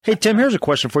Hey, Tim, here's a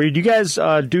question for you. Do you guys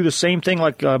do the same thing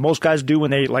like most guys do when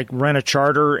they like rent a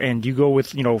charter and you go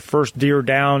with, first deer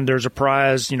down, there's a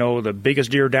prize, the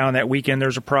biggest deer down that weekend,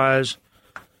 there's a prize.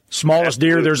 Smallest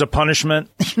deer, there's a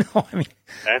punishment.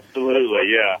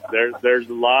 Absolutely, yeah. There's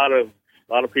a lot of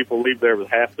people leave there with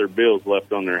half their bills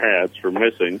left on their hats for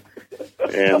missing.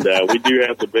 And we do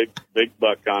have the big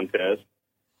buck contest.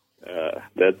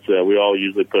 We all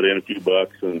usually put in a few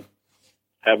bucks and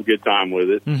have a good time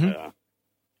with it. Mm-hmm.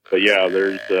 But yeah,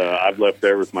 I've left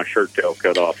there with my shirt tail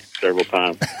cut off several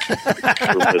times.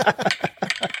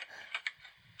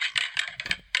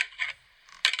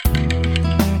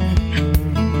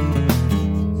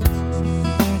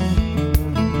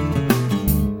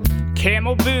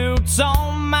 Camel boots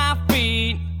on my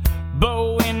feet,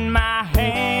 bow in my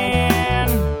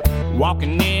hand,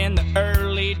 walking in the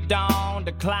early dawn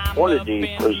to climb up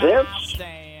in presents my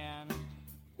stand.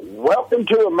 Welcome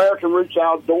to American Roots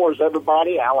Outdoors,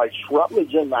 everybody. Alex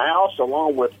Rutledge in the house,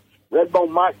 along with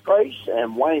Redbone Mike Trace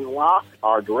and Wayne Locke,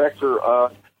 our director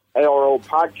of ARO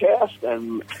Podcast,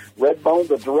 and Redbone,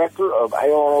 the director of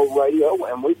ARO Radio.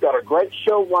 And we've got a great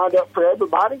show lined up for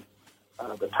everybody.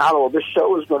 The title of this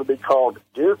show is going to be called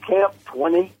Deer Camp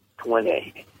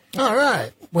 2020. All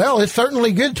right. Well, it's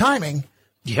certainly good timing.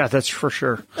 Yeah, that's for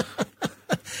sure.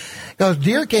 Because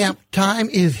Deer Camp time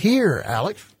is here,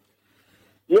 Alex.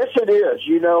 Yes, it is.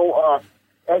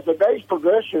 As the days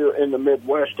progress here in the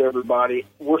Midwest, everybody,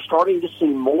 we're starting to see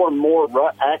more and more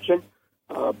rut action.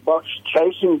 Bucks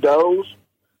chasing does,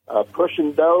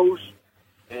 pushing does,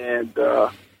 and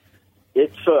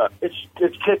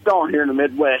it's kicked on here in the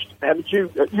Midwest. Haven't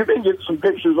you? You've been getting some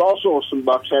pictures also of some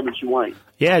bucks, haven't you, Wayne?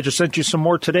 Yeah, I just sent you some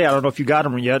more today. I don't know if you got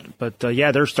them yet, but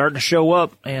yeah, they're starting to show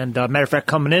up. And matter of fact,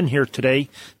 coming in here today,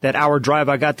 that hour drive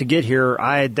I got to get here,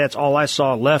 that's all I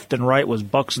saw left and right was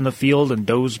bucks in the field and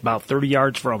does about 30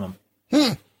 yards from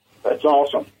them. That's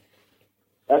awesome.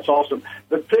 That's awesome.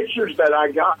 The pictures that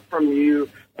I got from you,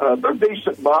 they're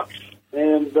decent bucks,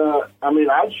 and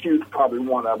I'd shoot probably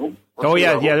one of them. Oh,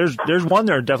 yeah. There's one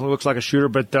there that definitely looks like a shooter,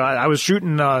 but I was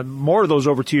shooting more of those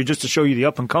over to you just to show you the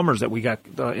up-and-comers that we got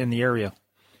in the area.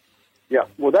 Yeah,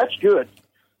 well, that's good.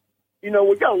 We've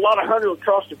got a lot of hunters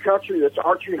across the country that's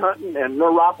archery hunting, and their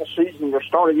rifle season, they're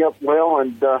starting up well,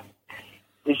 and the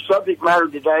subject matter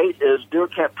today is Deer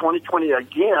Camp 2020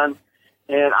 again,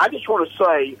 and I just want to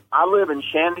say I live in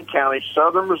Shannon County,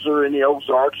 southern Missouri in the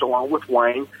Ozarks, along with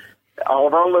Wayne. All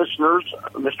of our listeners,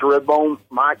 Mr. Redbone,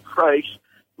 Mike Trace,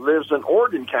 lives in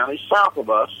Oregon County, south of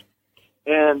us.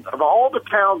 And of all the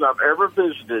towns I've ever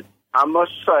visited, I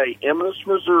must say Eminence,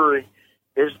 Missouri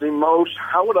is the most,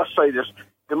 how would I say this,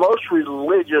 the most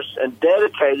religious and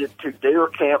dedicated to Deer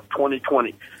Camp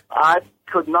 2020. I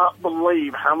could not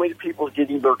believe how many people are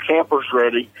getting their campers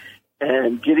ready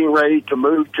and getting ready to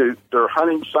move to their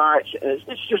hunting sites.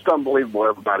 It's just unbelievable,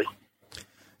 everybody.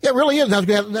 Yeah, it really is. I was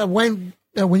glad, Wayne,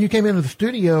 when you came into the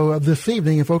studio this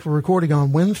evening, and folks were recording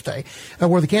on Wednesday,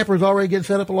 were the campers already getting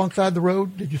set up alongside the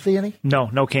road? Did you see any?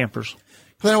 No campers.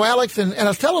 So, Alex, and I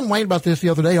was telling Wayne about this the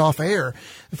other day off air,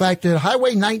 the fact that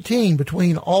Highway 19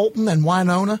 between Alton and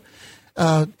Winona,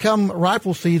 come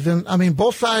rifle season,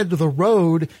 both sides of the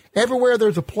road, everywhere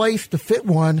there's a place to fit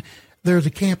one, there's a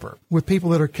camper with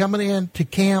people that are coming in to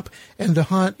camp and to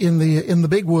hunt in the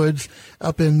big woods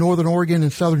up in northern Oregon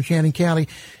and southern Shannon County.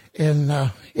 And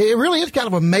it really is kind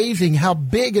of amazing how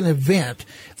big an event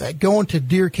that going to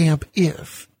deer camp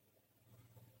is.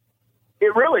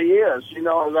 It really is. As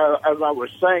I was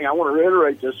saying, I want to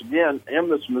reiterate this again.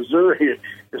 Eminence, Missouri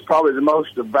is probably the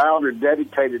most devout or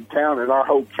dedicated town in our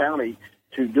whole county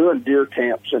to doing deer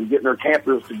camps and getting their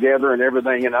campers together and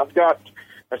everything. And I've got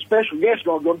a special guest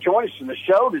going to go join us in the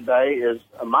show today is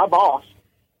my boss,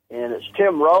 and it's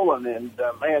Tim Rolen. And,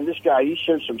 man, this guy, he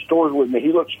shared some stories with me.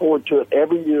 He looks forward to it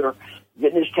every year,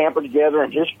 getting his camper together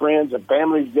and his friends and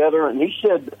family together. And he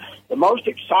said the most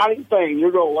exciting thing, you're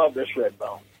going to love this,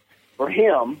 Redbone, for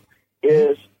him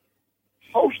is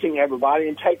hosting everybody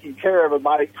and taking care of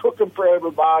everybody, cooking for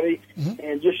everybody,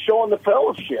 and just showing the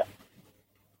fellowship.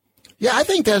 Yeah, I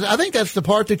think that's the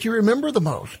part that you remember the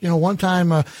most. One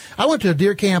time I went to a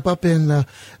deer camp up in up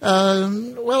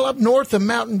north of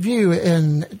Mountain View,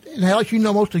 and Alex,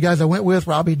 most of the guys I went with,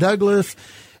 Robbie Douglas,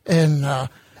 and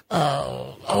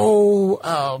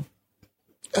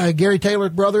Gary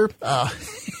Taylor's brother.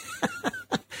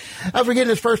 I'm forgetting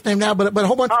his first name now, but a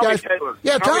whole bunch of guys. Taylor.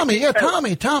 Yeah, Tommy. I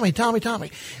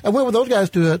went with those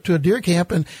guys to a deer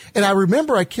camp, and I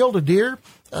remember I killed a deer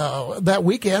that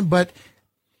weekend, but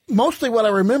mostly what I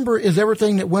remember is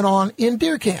everything that went on in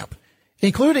deer camp.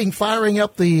 including firing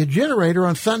up the generator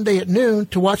on Sunday at noon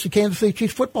to watch the Kansas City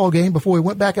Chiefs football game before we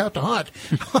went back out to hunt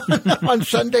on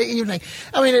Sunday evening.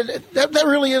 I mean, that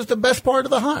really is the best part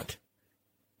of the hunt.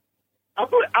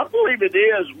 I believe it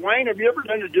is. Wayne, have you ever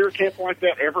done a deer camp like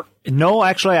that ever? No,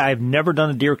 actually, I've never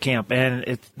done a deer camp. And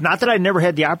it's not that I never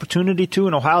had the opportunity to.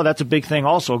 In Ohio, that's a big thing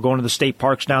also, going to the state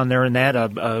parks down there and that.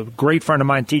 A great friend of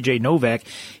mine, TJ Novak,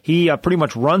 he pretty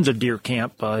much runs a deer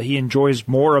camp. He enjoys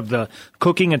more of the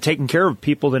cooking and taking care of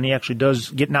people than he actually does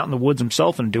getting out in the woods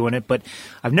himself and doing it. But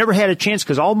I've never had a chance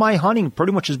because all my hunting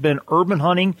pretty much has been urban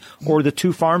hunting or the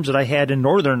 2 farms that I had in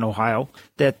northern Ohio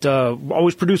that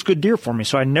always produced good deer for me.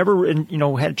 So I never,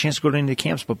 had a chance to go to any of the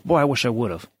camps, but boy, I wish I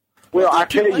would have. Well, I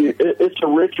tell you, it's a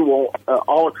ritual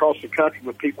all across the country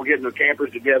with people getting their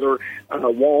campers together,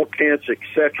 wall tents,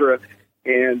 etc.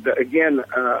 And again,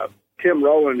 Tim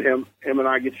Rolen, him and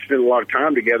I get to spend a lot of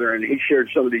time together, and he shared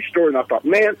some of these stories. And I thought,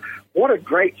 man, what a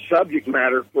great subject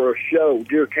matter for a show,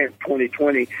 Deer Camp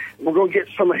 2020. We're going to get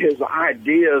some of his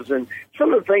ideas and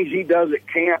some of the things he does at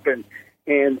camp and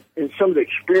some of the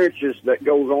experiences that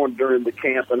goes on during the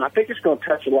camp. And I think it's going to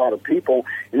touch a lot of people.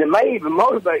 And it may even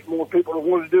motivate more people to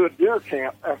want to do a deer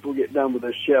camp after we get done with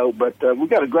this show. But we've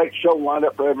got a great show lined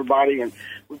up for everybody, and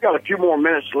we've got a few more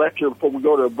minutes left here before we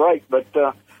go to a break. But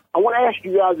I want to ask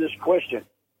you guys this question.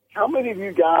 How many of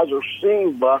you guys are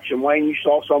seeing bucks? And, Wayne, you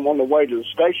saw some on the way to the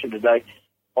station today.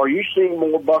 Are you seeing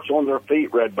more bucks on their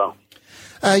feet, Redbone?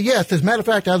 Yes. As a matter of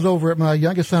fact, I was over at my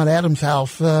youngest son Adam's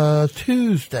house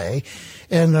Tuesday,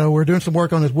 and we're doing some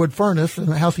work on his wood furnace and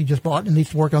the house he just bought and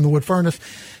needs to work on the wood furnace.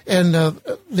 And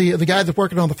the guy that's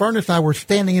working on the furnace and I were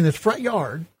standing in his front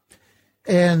yard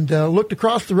and looked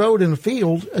across the road in the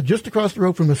field, just across the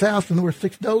road from his house, and there were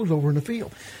 6 does over in the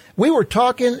field. We were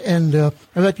talking, and I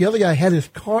bet the other guy had his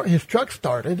truck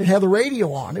started and had the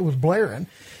radio on. It was blaring,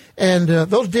 and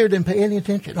those deer didn't pay any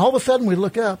attention. All of a sudden, we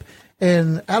look up,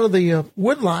 and out of the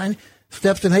wood line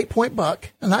steps an 8-point buck,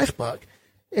 a nice buck,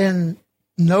 and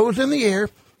nose in the air.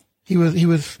 He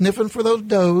was sniffing for those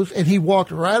does, and he walked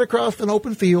right across an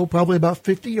open field, probably about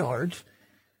 50 yards,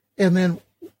 and then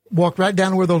walked right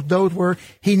down to where those does were.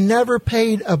 He never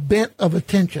paid a bit of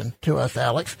attention to us,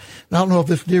 Alex. And I don't know if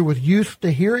this deer was used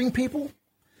to hearing people,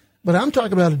 but I'm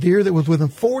talking about a deer that was within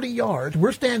 40 yards.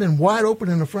 We're standing wide open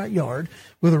in the front yard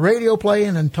with a radio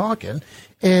playing and talking,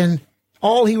 and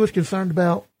all he was concerned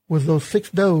about was those 6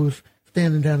 does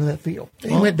standing down in that field. He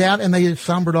went down, and they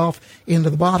sombered off into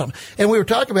the bottom. And we were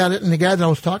talking about it, and the guy that I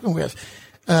was talking with,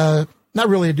 not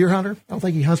really a deer hunter. I don't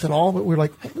think he hunts at all, but we were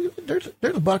like, hey,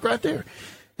 there's a buck right there.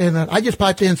 And I just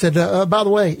piped in and said, by the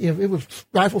way, if it was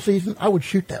rifle season, I would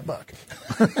shoot that buck.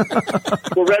 Well,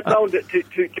 Redbone,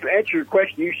 to answer your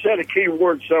question, you said a key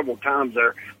word several times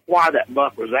there, why that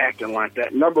buck was acting like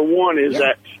that. Number one is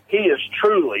that he is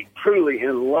truly, truly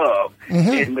in love. Mm-hmm.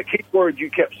 And the key word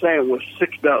you kept saying was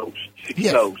 6 does. 6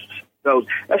 does. So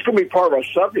that's going to be part of our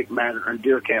subject matter in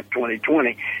Deer Camp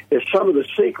 2020 is some of the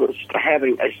secrets to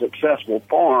having a successful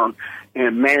farm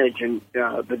and managing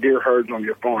the deer herds on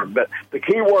your farm. But the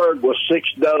key word was 6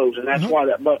 does, and that's why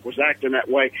that buck was acting that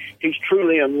way. He's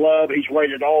truly in love. He's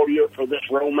waited all year for this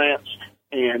romance,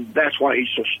 and that's why he's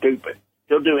so stupid.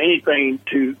 He'll do anything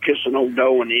to kiss an old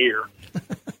doe in the ear.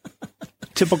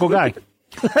 Typical guy.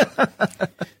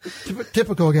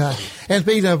 Typical guy. And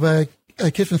speaking of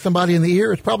kissing somebody in the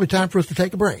ear, it's probably time for us to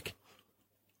take a break.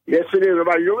 Yes, it is.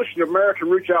 Everybody, you're listening to American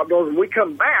Roots Outdoors. When we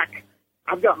come back,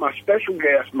 I've got my special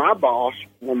guest, my boss,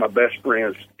 one of my best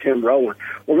friends, Tim Rolen.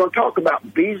 We're going to talk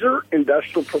about Beezer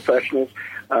Industrial Professionals,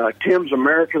 Tim's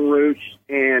American Roots,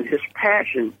 and his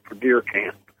passion for deer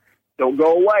camp. Don't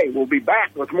go away. We'll be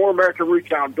back with more American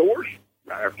Roots Outdoors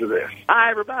right after this.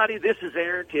 Hi, everybody. This is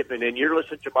Aaron Tippin, and you're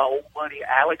listening to my old buddy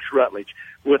Alex Rutledge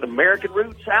with American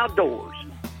Roots Outdoors.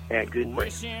 And good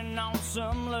break. On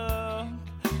some love.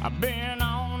 I've been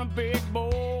on a big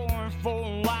board for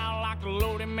a while, like a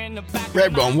load him in the back.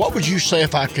 Redbone, what would you say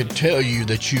if I could tell you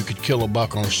that you could kill a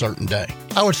buck on a certain day?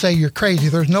 I would say you're crazy.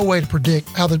 There's no way to predict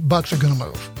how the bucks are going to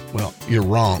move. Well, you're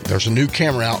wrong. There's a new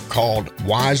camera out called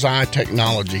Wise Eye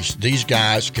Technologies. These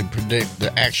guys can predict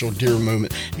the actual deer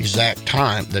movement, exact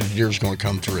time that a deer is going to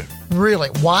come through. Really?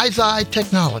 Wise Eye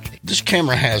Technology. This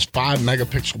camera has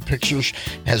 5-megapixel pictures,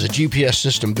 has a GPS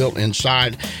system built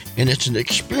inside, and it's an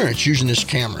experience using this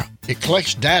camera. It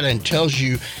collects data and tells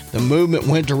you the movement,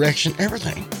 wind direction,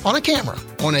 everything. On a camera?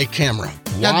 On a camera.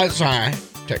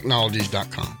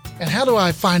 WiseEyeTechnologies.com. And how do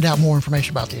I find out more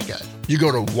information about these guys? You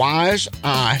go to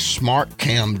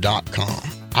WiseEyeSmartCam.com.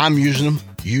 I'm using them.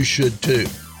 You should too.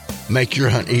 Make your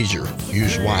hunt easier.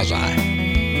 Use Wise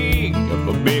Eye. Up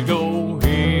a big old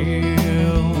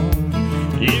hill,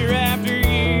 year after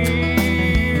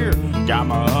year, got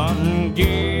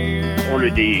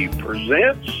Community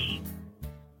presents.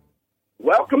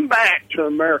 Welcome back to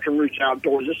American Roots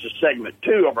Outdoors. This is segment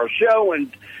 2 of our show, and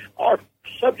our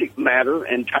subject matter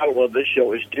and title of this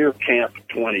show is Deer Camp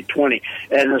 2020.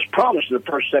 And as promised in the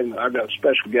first segment, I've got a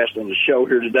special guest on the show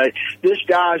here today. This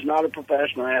guy's not a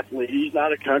professional athlete. He's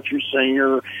not a country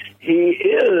singer. He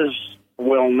is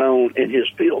well known in his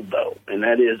field, though, and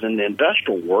that is in the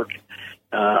industrial work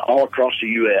all across the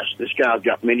U.S. This guy's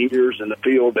got many years in the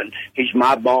field, and he's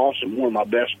my boss and one of my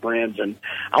best friends, and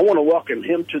I want to welcome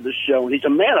him to the show. And he's a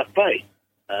man of faith.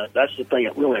 That's the thing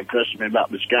that really impresses me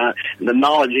about this guy, and the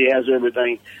knowledge he has,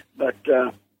 everything. But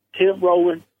Tim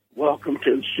Rolen, welcome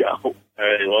to the show.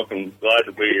 Hey, welcome. Glad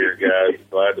to be here, guys.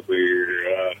 Glad to be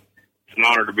here. It's an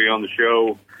honor to be on the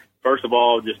show. First of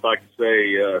all, just like to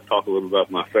say, talk a little about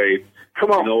my faith.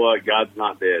 Come on. You know what? God's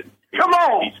not dead. Come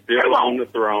on. He's still on the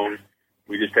throne.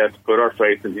 We just have to put our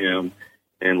faith in him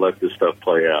and let this stuff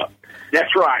play out.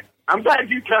 That's right. I'm glad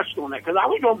you touched on that, because I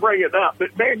was going to bring it up,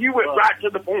 but, man, you went right to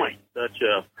the point. Such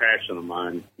a passion of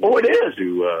mine. Oh, it is.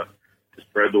 To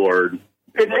spread the word.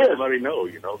 It let is. Everybody know,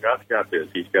 God's got this.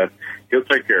 He'll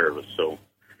take care of us. So,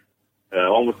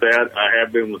 on with that, I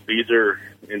have been with Beezer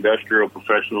Industrial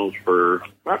Professionals for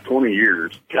about 20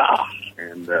 years. Gosh.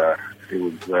 And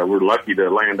we're lucky to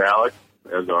land Alex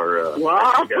as our well,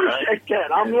 I appreciate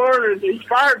that. I'm learning. He's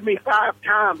fired me 5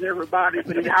 times, everybody,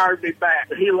 but he hired me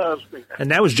back. He loves me.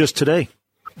 And that was just today.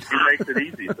 He makes it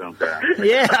easy sometimes.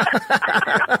 Yeah.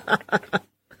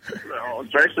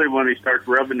 Especially when he starts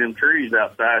rubbing them trees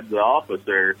outside the office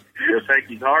there. He'll take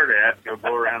his hard ass, he'll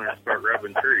go around and start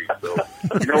rubbing trees. So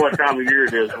you know what time of year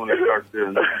it is when he starts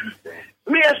doing that.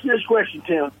 Let me ask you this question,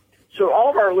 Tim. So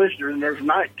all of our listeners, and there's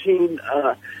 19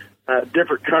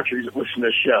 different countries that listen to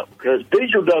this show, because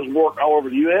Beezer does work all over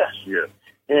the U.S. Yeah.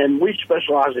 And we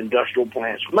specialize in industrial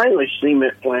plants, mainly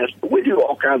cement plants, but we do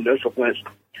all kinds of industrial plants.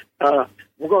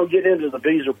 We're going to get into the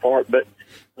Beezer part, but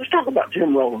let's talk about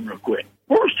Tim Rolen real quick.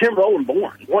 Where was Tim Rolen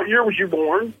born? What year was you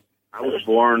born? I was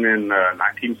born in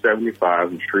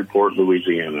 1975 in Shreveport,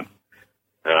 Louisiana.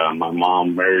 My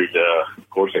mom married, of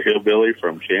course, a hillbilly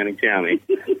from Shannon County.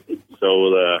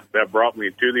 So that brought me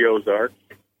to the Ozarks,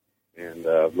 and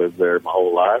lived there my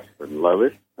whole life and love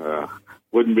it.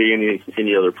 Wouldn't be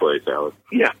any other place, Alex.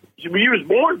 Yeah. You was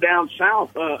born down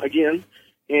south again,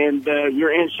 and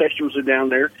your ancestors are down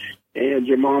there. And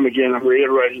your mom, again, I'm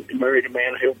reiterating, married a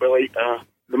man, a hillbilly,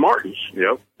 the Martins.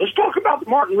 Yep. Let's talk about the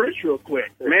Martin Roots real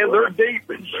quick. Man, they're deep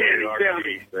in Shannon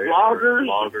County. Loggers,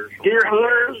 deer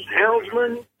hunters,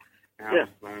 houndsmen. Yeah.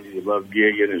 You love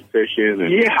gigging and fishing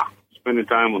and spending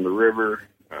time on the river.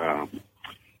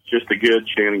 Just the good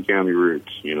Shannon County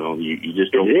roots. You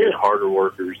just don't get harder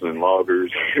workers than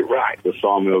loggers. Right. The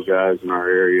sawmill guys in our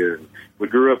area. We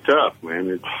grew up tough,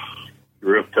 man.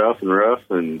 Grew up tough and rough,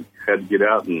 and had to get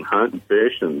out and hunt and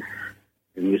fish and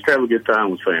just have a good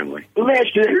time with family. Let me ask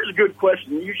you, here's a good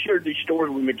question. You shared these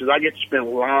stories with me because I get to spend a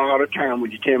lot of time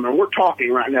with you, Tim. And we're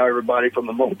talking right now, everybody, from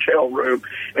the motel room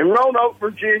in Roanoke,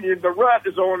 Virginia. The rut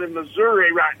is on in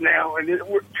Missouri right now, and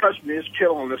trust me, it's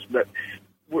killing us, but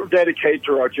we're dedicated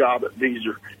to our job at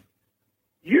Beezer.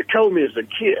 You told me as a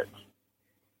kid,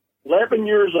 11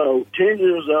 years old, 10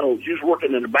 years old, you was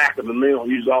working in the back of the mill,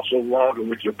 and you was also logging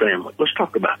with your family. Let's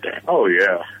talk about that. Oh,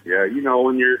 yeah. Yeah,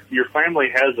 when your family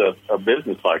has a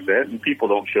business like that and people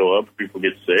don't show up, people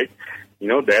get sick,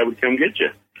 Dad would come get you.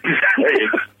 Hey,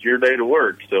 it's your day to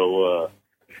work. So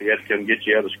if he had to come get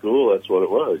you out of school, that's what it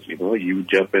was. You would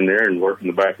jump in there and work in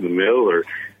the back of the mill or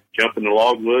jump in the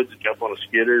log woods and jump on a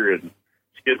skidder and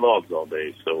skid logs all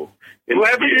day. So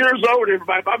 11 years old,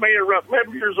 everybody. If I may interrupt,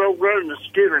 11 years old running a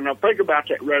skidder. Now think about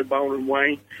that, Redbone and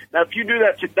Wayne. Now if you do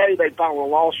that today, they file a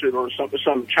lawsuit or something,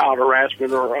 some child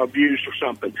harassment or abuse or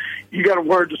something. You got a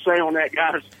word to say on that,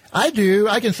 guys? I do.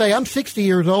 I can say I'm 60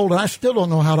 years old and I still don't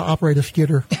know how to operate a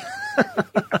skidder.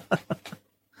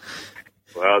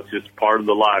 Well, it's just part of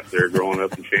the life there growing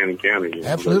up in Shannon County.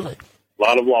 Absolutely. A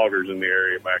lot of loggers in the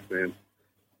area back then.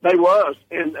 They was,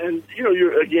 and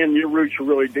your roots are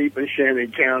really deep in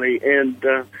Shannon County, and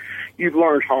you've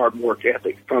learned hard work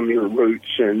ethic from your roots.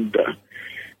 And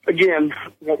again,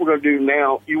 what we're going to do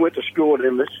now, you went to school at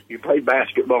Emmis, you played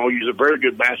basketball, you was a very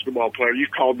good basketball player. You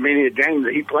called many a game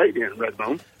that he played in,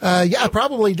 Redbone. Yeah, I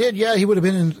probably did. Yeah, he would have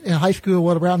been in high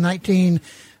school, around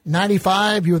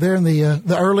 1995? You were there in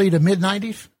the early to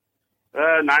mid-90s?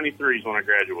 93 is when I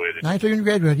graduated. 93 when you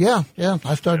graduated, yeah.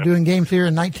 I started doing games here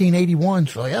in 1981,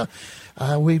 so yeah.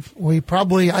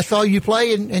 I saw you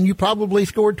play, and you probably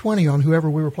scored 20 on whoever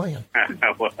we were playing.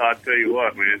 Well, I'll tell you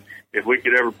what, man. If we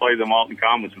could ever play the Alton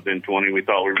Comets within 20, we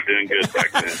thought we were doing good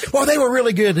back then. Well, they were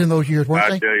really good in those years, weren't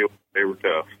they? I tell you, they were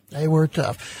tough. They were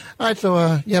tough. All right, so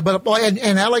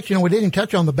and Alex, we didn't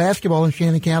touch on the basketball in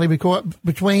Shannon County because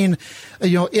between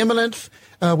Eminence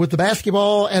with the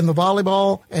basketball and the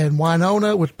volleyball, and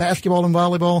Winona with basketball and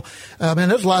volleyball.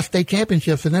 There's a lot of state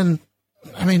championships, and then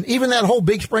even that whole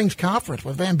Big Springs Conference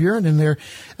with Van Buren in there.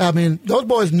 Those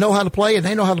boys know how to play, and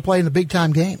they know how to play in the big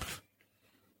time games.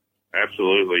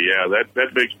 Absolutely, yeah.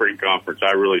 That Big Spring Conference,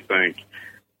 I really think,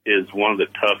 is one of the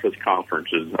toughest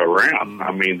conferences around.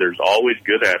 There's always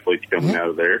good athletes coming out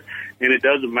of there. And it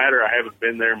doesn't matter. I haven't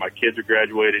been there. My kids are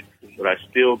graduated. But I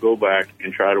still go back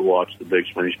and try to watch the Big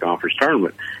Springs Conference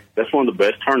tournament. That's one of the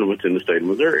best tournaments in the state of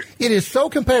Missouri. It is so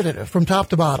competitive from top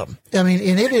to bottom. And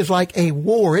it is like a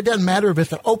war. It doesn't matter if it's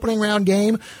the opening round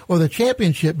game or the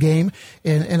championship game.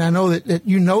 And I know that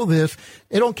you know this.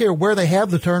 They don't care where they have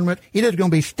the tournament. It is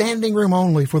going to be standing room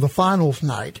only for the finals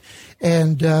night.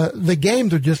 And the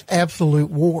games are just absolute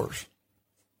wars.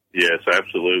 Yes,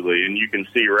 absolutely. And you can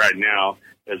see right now,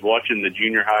 as watching the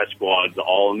junior high squads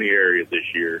all in the area this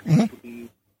year, you're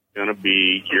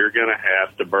going to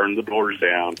have to burn the doors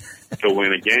down to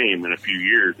win a game in a few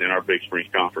years in our Big Springs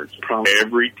Conference.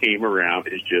 Every team around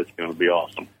is just going to be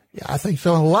awesome. Yeah, I think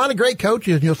so. And a lot of great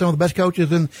coaches, some of the best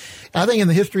coaches in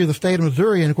the history of the state of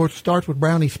Missouri. And of course, it starts with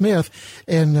Brownie Smith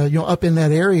and, up in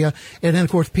that area. And then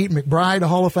of course, Pete McBride, a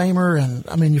Hall of Famer. And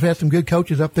you've had some good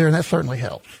coaches up there, and that certainly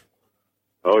helps.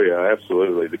 Oh, yeah,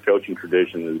 absolutely. The coaching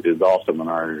tradition is awesome in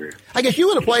our area. I guess you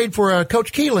would have played for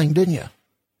Coach Keeling, didn't you?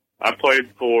 I played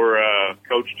for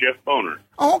Coach Jeff Boner.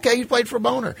 Oh, okay. You played for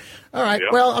Boner. All right.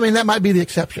 Yep. Well, that might be the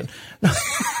exception.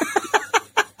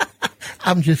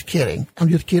 I'm just kidding.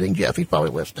 Jeff. He's probably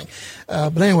listening.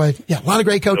 But anyway, a lot of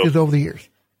great coaches over the years.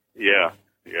 Yeah.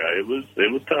 It was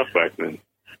tough back then.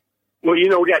 Well, we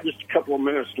got just a couple of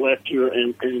minutes left here,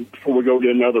 and before we go to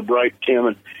another break, Tim,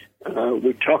 and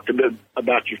we talked a bit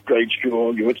about your grade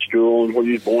school. You went to school and where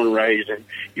you were born and raised, and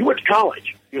you went to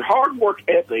college. Your hard work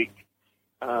ethic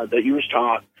that you was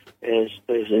taught has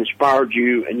inspired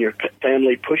you, and your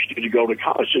family pushed you to go to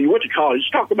college. So you went to college.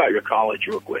 Let's talk about your college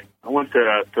real quick. I went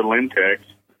to Lintex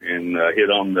and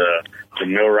hit on the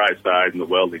millwright side and the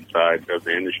welding side of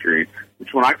the industry,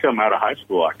 which when I come out of high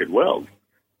school, I could weld.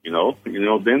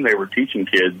 Then they were teaching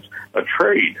kids a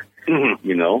trade,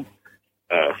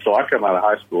 So I come out of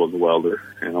high school as a welder,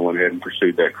 and I went ahead and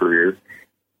pursued that career.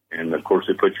 And, of course,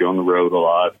 they put you on the road a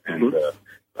lot. And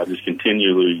I just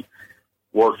continually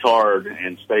worked hard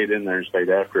and stayed in there and stayed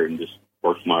after it and just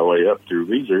worked my way up through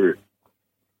Weezer.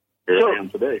 Here I am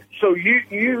today. So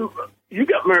you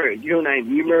got married, you and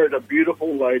Amy. You married a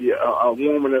beautiful lady, a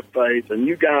woman of faith, and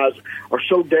you guys are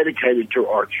so dedicated to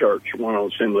our church, One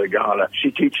Assembly of God. She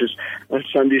teaches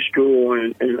Sunday school,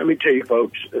 and let me tell you,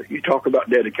 folks, you talk about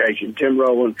dedication. Tim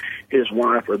Rolen, his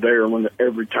wife, are there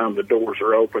every time the doors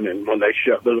are open, and when they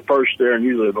shut, they're the first there and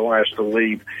usually the last to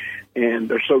leave. And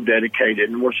they're so dedicated,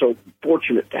 and we're so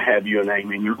fortunate to have you and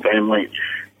Amy and your family.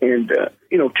 And,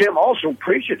 Tim also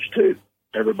preaches, too,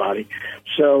 everybody.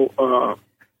 So,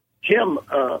 Tim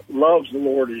loves the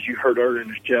Lord, as you heard earlier in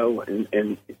the show,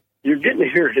 and you're getting to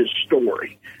hear his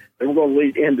story. And we're going to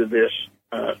lead into this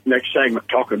next segment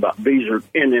talking about Beezer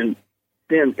and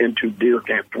then into Deer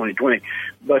Camp 2020.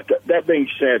 But that being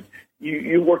said,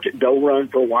 you worked at Doe Run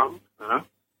for a while. Uh-huh.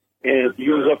 And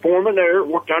you was a foreman there,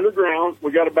 worked underground.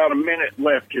 We got about a minute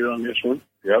left here on this one.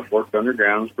 Yep, worked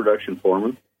underground as production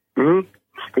foreman. Mm-hmm.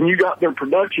 And you got their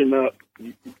production up.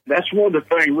 That's one of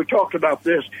the things. We talked about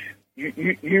this.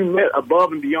 You met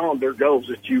above and beyond their goals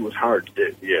that you was hired to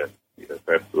do. Yes,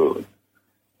 absolutely.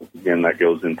 Again, that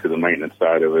goes into the maintenance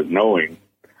side of it, knowing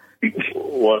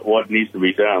what needs to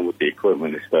be done with the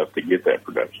equipment and stuff to get that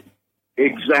production.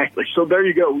 Exactly. So there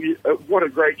you go. What a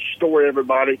great story,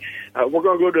 everybody. We're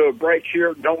going to go to a break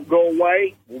here. Don't go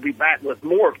away. We'll be back with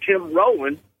more of Tim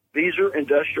Rolen, Beezer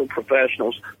Industrial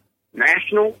Professionals,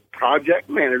 National Project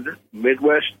Manager,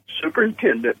 Midwest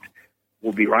Superintendent.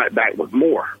 We'll be right back with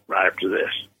more right after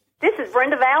this. This is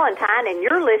Brenda Valentine, and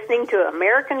you're listening to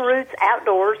American Roots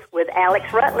Outdoors with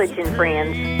Alex Rutledge and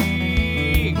friends.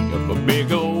 Up a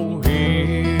big old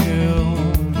hill,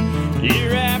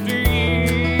 year after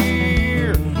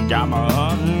year, got my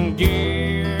hunting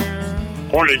gear.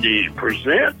 Hornady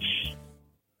presents.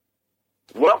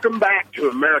 Welcome back to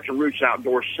American Roots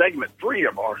Outdoors, segment 3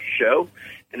 of our show.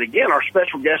 And again, our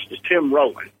special guest is Tim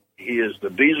Rolen. He is the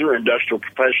Beezer Industrial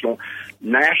Professional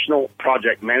National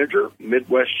Project Manager,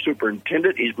 Midwest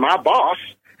Superintendent. He's my boss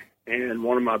and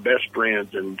one of my best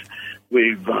friends, and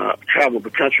we've traveled the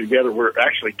country together. We're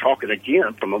actually talking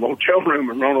again from a motel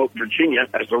room in Roanoke, Virginia,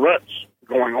 as the rut's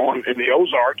going on in the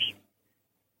Ozarks.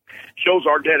 Shows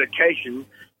our dedication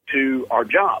to our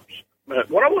jobs. But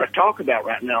what I want to talk about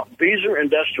right now, Beezer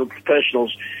Industrial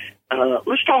Professionals,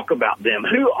 let's talk about them.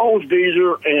 Who owns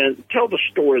Beezer, and tell the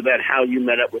story of that, how you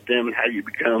met up with them and how you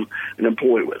become an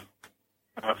employee with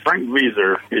them. Frank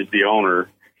Beezer is the owner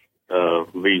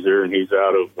of Beezer, and he's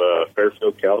out of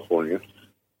Fairfield, California.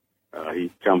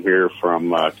 He come here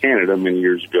from Canada many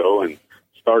years ago and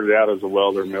started out as a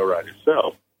welder millwright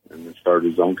himself, and then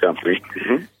started his own company.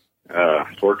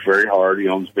 He's worked very hard. He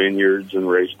owns vineyards and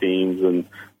race teams and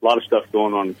a lot of stuff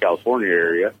going on in the California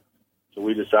area. So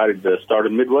we decided to start a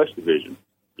Midwest division.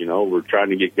 You know, we're trying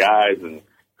to get guys and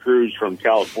crews from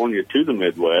California to the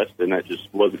Midwest, and that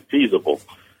just wasn't feasible.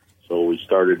 So we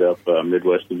started up a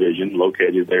Midwest division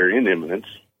located there in Eminence.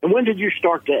 And when did you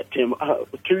start that, Tim?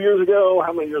 2 years ago?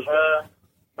 How many years ago?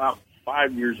 About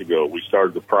 5 years ago, we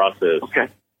started the process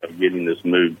of getting this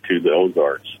moved to the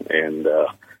Ozarks. And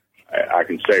I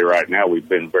can say right now we've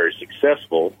been very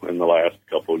successful in the last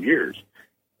couple of years.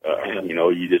 You know,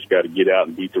 you just got to get out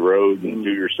and beat the road and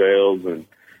do your sales and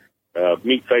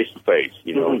meet face-to-face,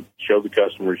 you know, show the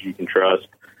customers you can trust.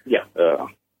 Yeah.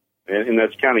 And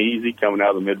that's kind of easy coming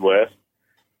out of the Midwest,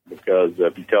 because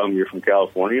if you tell them you're from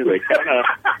California, they kind of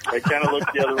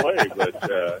look the other way. But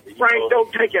Frank,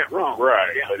 don't take that wrong.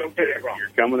 Right. Yeah, don't take that wrong. You're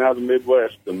coming out of the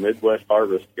Midwest. The Midwest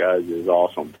Harvest, guys, is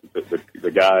awesome.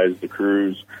 The guys, the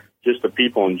crews, just the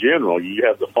people in general. You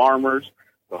have the farmers,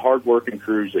 the hardworking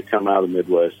crews that come out of the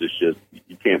Midwest. It's just,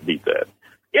 you can't beat that.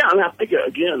 Yeah, and I think,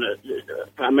 again,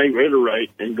 if I may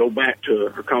reiterate and go back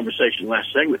to our conversation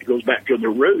last segment, it goes back to the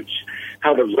roots,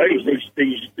 how to raise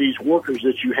these workers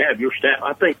that you have, your staff.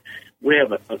 I think we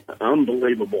have an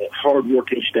unbelievable,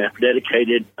 hard-working staff,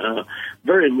 dedicated,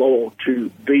 very loyal to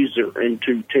Beezer and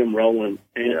to Tim Rolen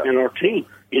and our team.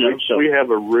 You know, so we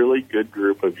have a really good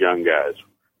group of young guys,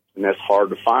 and that's hard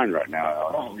to find right now,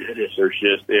 Alex. Oh, it is. There's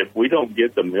just, if we don't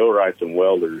get the millwrights and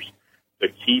welders to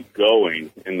keep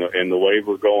going in the way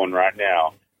we're going right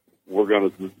now,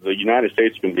 the United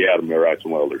States is going to be out of millwrights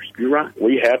and welders. You're right.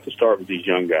 We have to start with these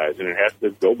young guys, and it has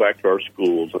to go back to our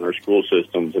schools and our school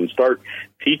systems and start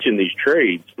teaching these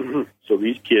trades so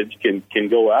these kids can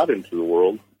go out into the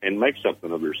world and make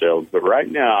something of themselves. But right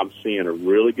now I'm seeing a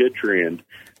really good trend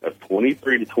of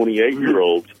 23 to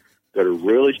 28-year-olds that are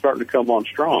really starting to come on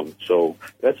strong. So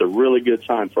that's a really good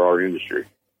sign for our industry.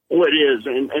 Well, it is,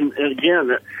 and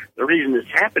again, the reason it's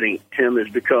happening, Tim, is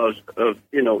because of,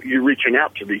 you know, you reaching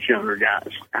out to these younger guys,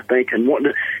 I think, and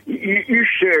you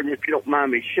shared, if you don't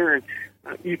mind me sharing,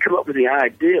 you come up with the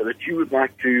idea that you would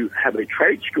like to have a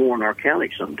trade school in our county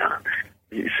sometime.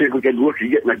 You see if we could look at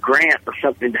getting a grant or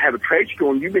something to have a trade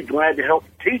school, and you'd be glad to help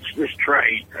teach this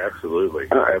trade. Absolutely,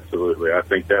 absolutely. I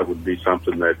think that would be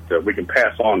something that we can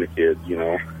pass on to kids, you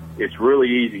know. It's really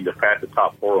easy to pat the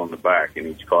top 4 on the back in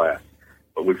each class,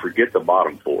 but we forget the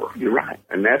bottom 4. You're right.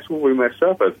 And that's when we mess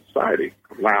up as a society.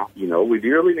 Wow. You know, we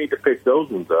really need to pick those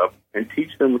ones up and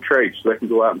teach them a trade so they can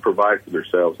go out and provide for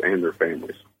themselves and their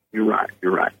families. You're right.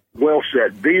 You're right. Well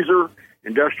said. Beezer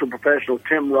Industrial Professional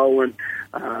Tim Rolen.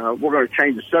 We're going to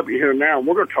change the subject here now.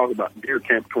 We're going to talk about Deer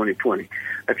Camp 2020.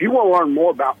 If you want to learn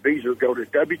more about Beezer, go to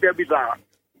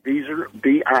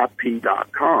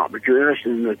www.beezerbip.com. If you're interested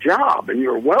in the job and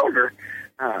you're a welder,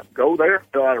 go there,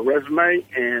 fill out a resume,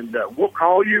 and we'll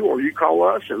call you or you call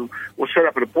us, and we'll set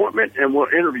up an appointment, and we'll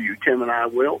interview you. Tim and I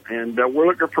will. And we're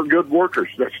looking for good workers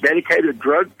that's dedicated,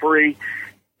 drug-free,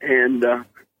 and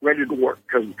ready to work.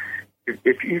 Because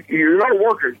if you're not a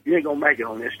worker, you ain't going to make it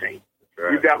on this team.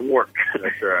 Right. You've got to work.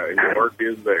 That's right. And the work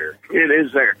is there. It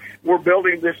is there. We're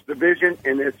building this division,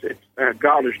 and it's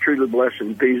God is truly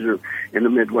blessing Beezer in the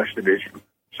Midwest division.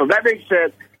 So that being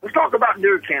said, let's talk about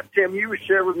Deer Camp. Tim, you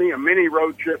share with me on many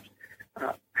road trips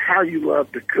how you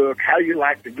love to cook, how you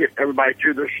like to get everybody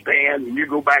to their stand, and you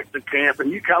go back to camp,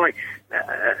 and you kind of,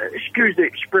 excuse the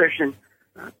expression,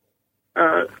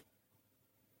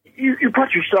 you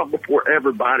put yourself before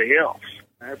everybody else.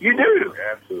 Absolutely. You do.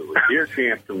 Absolutely. Deer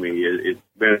Camp to me, it's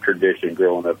been a tradition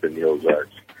growing up in the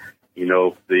Ozarks. You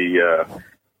know,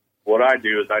 what I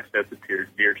do is I set the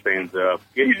deer stands up,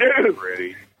 get you do.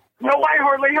 Ready. Nobody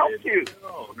hardly helps you.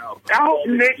 No. I hope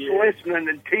Nick's listening,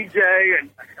 and TJ,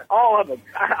 and all of them.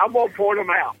 I'm going to point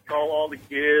them out. Call all the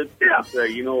kids and say,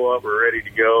 you know what, we're ready to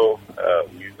go.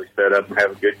 We usually set up and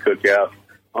have a good cookout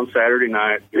on Saturday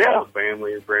night. Get all the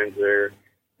family and friends there.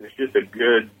 It's just a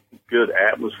good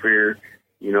atmosphere.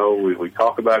 You know, we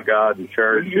talk about God and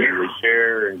church, and we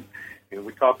share, and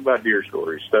we talk about deer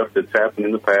stories, stuff that's happened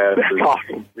in the past. That's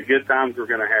awesome. The good times we're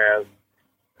going to have.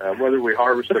 Whether we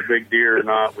harvest a big deer or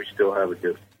not, we still have a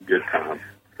good time.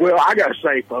 Well, I got to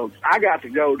say, folks, I got to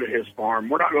go to his farm.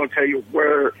 We're not going to tell you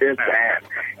where it's at.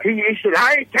 he said,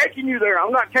 I ain't taking you there.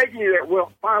 I'm not taking you there.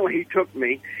 Well, finally he took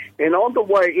me. And on the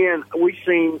way in, we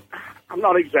seen, I'm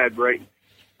not exaggerating,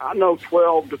 I know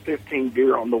 12 to 15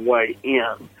 deer on the way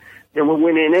in. Then we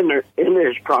went into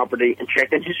his property and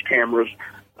checking his cameras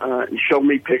and showed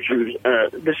me pictures.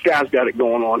 This guy's got it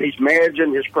going on. He's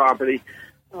managing his property.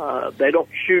 They don't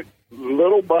shoot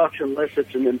little bucks unless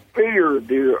it's an inferior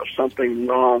deer or something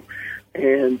wrong.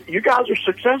 And you guys are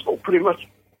successful pretty much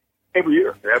every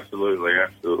year. Absolutely.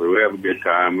 We have a good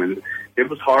time. And it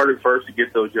was hard at first to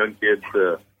get those young kids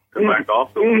to back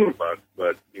off those little bucks.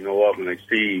 But you know what? When they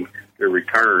see the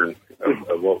return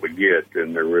of what we get,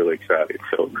 then they're really excited.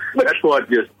 So that's what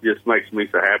just makes me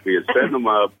so happy is setting them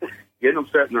up, getting them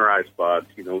set in their right spots,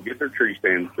 get their tree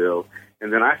stands filled.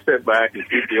 And then I sit back and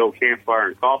keep the old campfire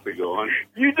and coffee going.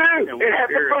 You do. And have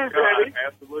the food ready.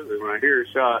 Absolutely. When I hear a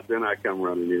shot, then I come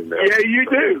running in there. Yeah, you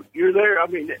do. You're there. I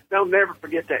mean, they'll never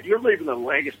forget that. You're leaving a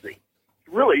legacy.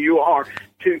 Really, you are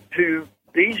to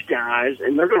these guys,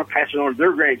 and they're going to pass it on to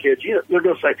their grandkids. They're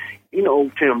going to say,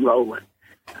 Tim Rolen.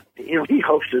 He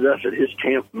hosted us at his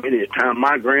camp many a time.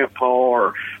 My grandpa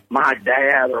or my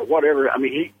dad or whatever. I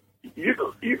mean,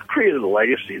 you created a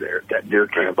legacy there at that deer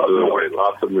camp. Absolutely.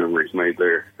 Lots of memories made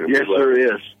there. Yes, there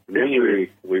is.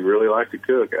 We really like to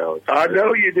cook, Alex. I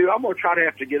know you do. I'm going to try to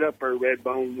have to get up there,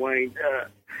 Redbone Wayne.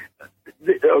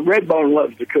 Redbone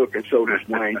loves to cook, and so does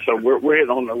Wayne. So we're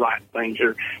hitting on the right things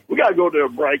here. We got to go to a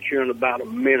break here in about a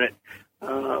minute.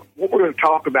 What we're going to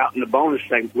talk about in the bonus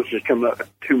segment, which is coming up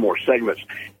 2 more segments,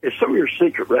 is some of your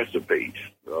secret recipes.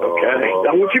 Okay?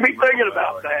 I want you to be thinking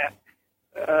about that.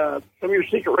 Some of your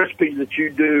secret recipes that you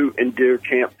do in deer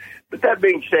camp. But that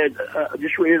being said,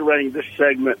 just reiterating this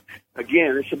segment,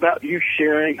 again, it's about you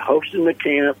sharing, hosting the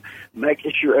camp,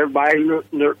 making sure everybody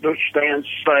their stands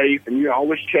safe, and you're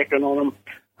always checking on them.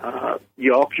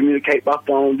 You all communicate by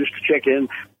phone just to check in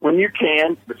when you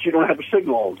can, but you don't have a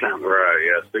signal all the time. Right,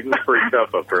 yeah. Signal's pretty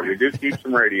tough up there. We do keep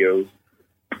some radios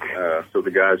so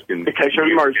the guys can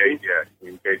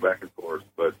communicate back and forth.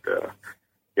 But,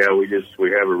 yeah, we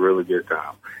have a really good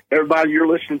time. Everybody, you're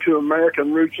listening to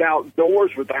American Roots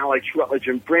Outdoors with Alex Rutledge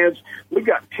and friends. We've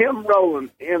got Tim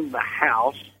Rolen in the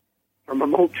house from a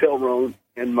motel room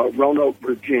in Roanoke,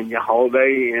 Virginia,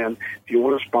 Holiday Inn. If you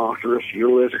want to sponsor us,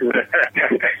 you're listening.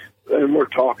 And we're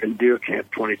talking Deer Camp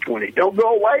 2020. Don't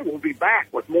go away. We'll be back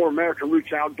with more American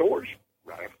Roots Outdoors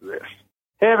right after this.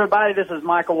 Hey, everybody, this is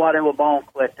Michael Water with Bone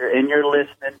Collector, and you're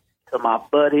listening to my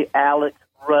buddy Alex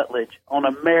Rutledge on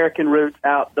American Roots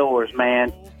Outdoors,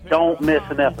 man. Don't miss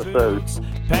an episode.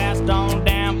 Passed on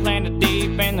down, planted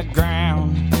deep in the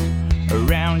ground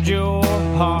around your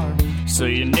heart, so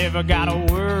you never gotta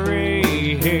worry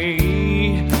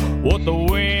what the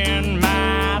wind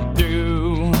might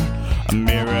do.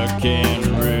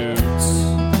 American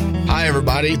Roots. Hi,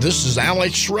 everybody. This is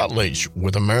Alex Rutledge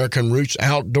with American Roots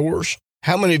Outdoors.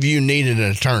 How many of you need an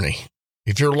attorney?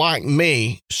 If you're like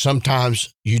me,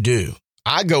 sometimes you do.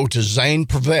 I go to Zane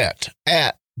Prevet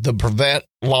at the Prevet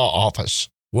Law Office,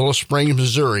 Willow Springs,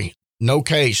 Missouri. No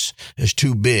case is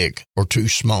too big or too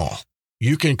small.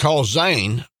 You can call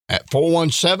Zane at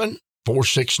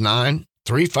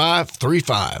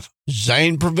 417-469-3535.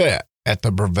 Zane Prevet at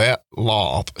the Prevet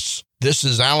Law Office. This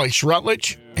is Alex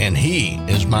Rutledge, and he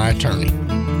is my attorney.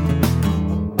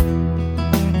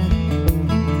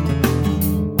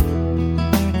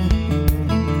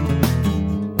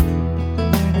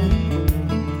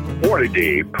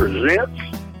 40D presents.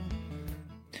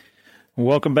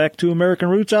 Welcome back to American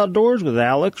Roots Outdoors with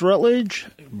Alex Rutledge,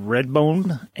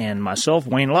 Redbone, and myself,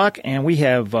 Wayne Locke. And we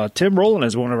have Tim Rolen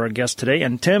as one of our guests today.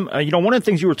 And Tim, one of the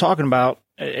things you were talking about,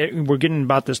 we're getting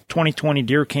about this 2020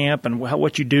 deer camp and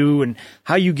what you do and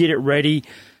how you get it ready.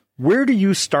 Where do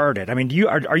you start it? I mean,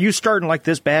 are you starting like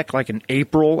this back like in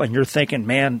April and you're thinking,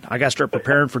 man, I got to start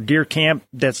preparing for deer camp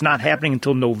that's not happening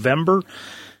until November?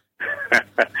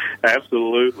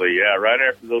 Absolutely, yeah. Right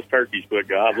after those turkeys quit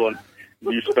gobbling,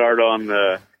 you start on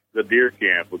the deer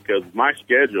camp because my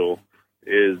schedule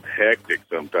is hectic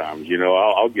sometimes.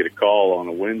 I'll get a call on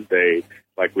a Wednesday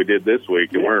like we did this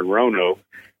week, and we're in Roanoke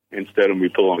instead of me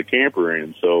pulling the camper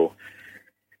in. So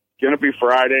it's going to be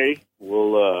Friday.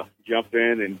 We'll jump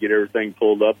in and get everything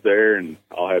pulled up there, and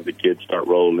I'll have the kids start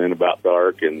rolling in about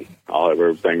dark, and I'll have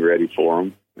everything ready for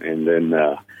them. And then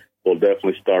we'll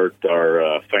definitely start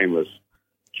our famous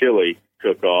chili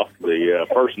cook-off the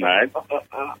first night.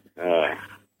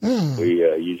 We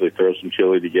usually throw some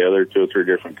chili together, 2 or 3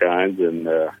 different kinds, and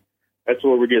that's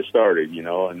where we get started, and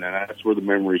then that's where the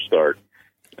memories start.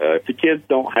 If the kids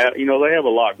don't have, they have a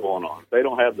lot going on. If they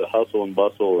don't have the hustle and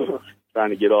bustle of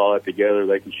trying to get all that together,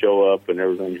 they can show up and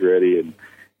everything's ready, and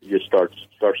it just starts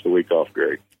the week off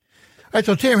great. right,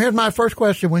 so Tim, here's my first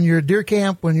question. When you're at deer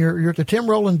camp, when you're at the Tim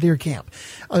Rolen deer camp,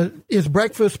 is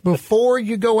breakfast before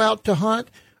you go out to hunt,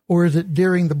 or is it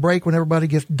during the break when everybody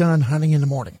gets done hunting in the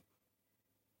morning?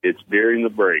 It's during the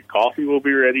break. Coffee will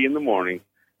be ready in the morning,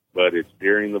 but it's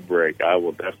during the break. I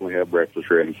will definitely have breakfast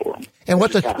ready for them. And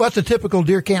what's a typical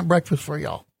deer camp breakfast for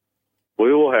y'all?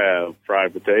 We will have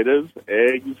fried potatoes,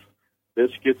 eggs,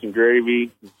 biscuits and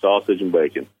gravy, sausage and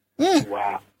bacon.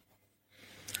 Wow.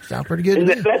 Sounds pretty good.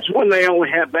 And that's when they only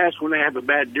have. That's when they have a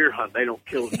bad deer hunt. They don't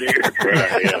kill a deer.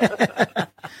 Right, yeah.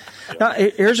 Now,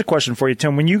 here's a question for you,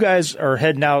 Tim. When you guys are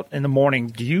heading out in the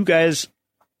morning,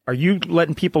 are you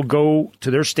letting people go to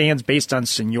their stands based on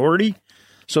seniority?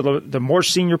 So the more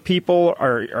senior people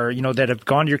are that have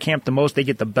gone to your camp the most, they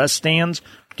get the best stands.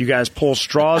 Do you guys pull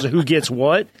straws of who gets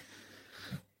what?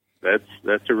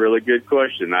 That's a really good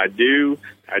question. I do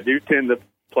tend to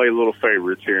play little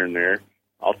favorites here and there.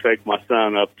 I'll take my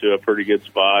son up to a pretty good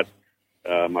spot.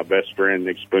 My best friend,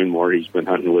 Nick Spoonmore, he's been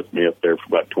hunting with me up there for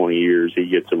about 20 years. He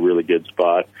gets a really good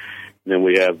spot. And then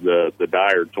we have the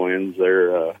Dyer twins.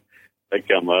 They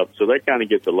come up, so they kind of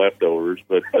get the leftovers,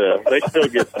 but they still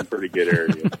get some pretty good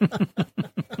areas.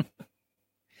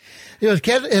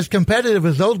 As competitive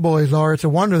as those boys are, it's a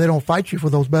wonder they don't fight you for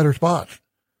those better spots.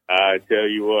 I tell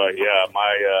you what, yeah,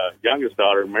 my youngest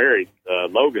daughter married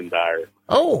Logan Dyer.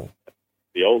 Oh.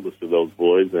 The oldest of those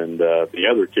boys, and the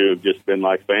other two have just been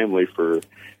like family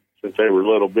since they were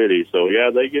little bitty. So, yeah,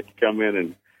 they get to come in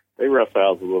and they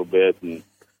roughhouse a little bit, and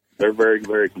they're very,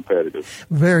 very competitive.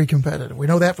 Very competitive. We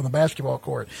know that from the basketball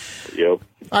court. Yep.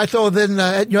 All right, so then,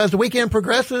 as the weekend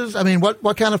progresses, I mean,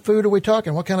 what kind of food are we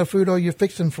talking? What kind of food are you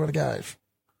fixing for the guys?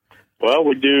 Well,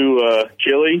 we do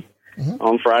chili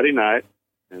on Friday night,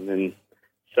 and then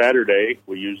Saturday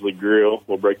we usually grill.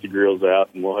 We'll break the grills out,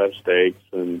 and we'll have steaks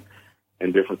and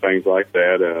different things like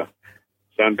that.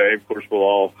 Sunday, of course, we'll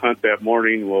all hunt that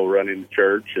morning. We'll run into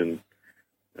church and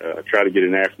try to get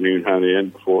an afternoon hunt in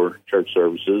before church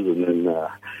services. And then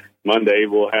Monday,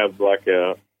 we'll have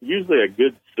usually a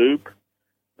good soup.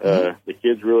 The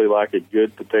kids really like a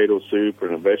good potato soup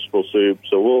and a vegetable soup.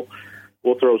 So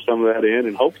we'll throw some of that in,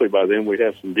 and hopefully by then we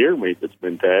have some deer meat that's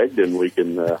been tagged, and we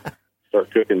can start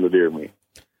cooking the deer meat.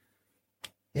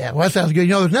 Yeah, well, that sounds good.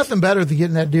 There's nothing better than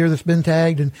getting that deer that's been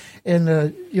tagged and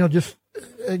just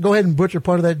go ahead and butcher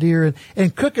part of that deer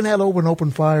and cooking that over an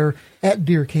open fire at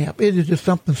deer camp. It is just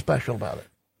something special about it.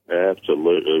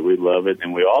 Absolutely. We love it.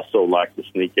 And we also like to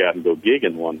sneak out and go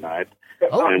gigging one night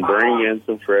and bring in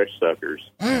some fresh suckers.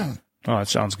 Oh, that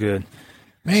sounds good.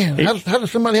 Man, how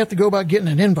does somebody have to go about getting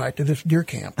an invite to this deer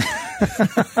camp?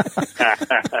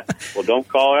 Well, don't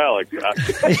call Alex.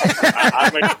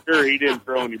 I made sure he didn't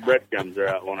throw any breadcrumbs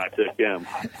out when I took him.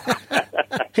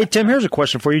 Hey, Tim, here's a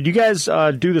question for you. Do you guys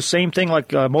do the same thing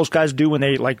like most guys do when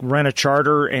they rent a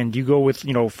charter and you go with,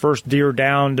 first deer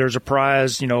down, there's a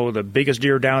prize, the biggest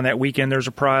deer down that weekend, there's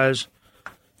a prize.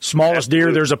 Smallest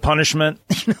deer, there's a punishment.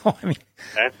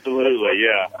 Absolutely,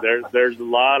 yeah. There's a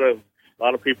lot of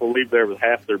people leave there with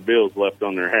half their bills left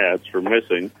on their hats for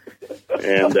missing,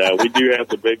 and we do have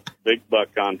the big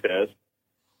buck contest.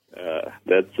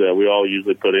 We all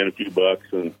usually put in a few bucks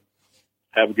and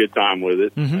have a good time with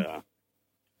it.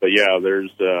 But yeah,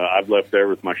 I've left there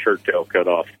with my shirt tail cut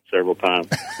off several times.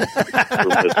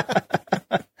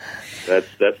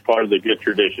 That's part of the good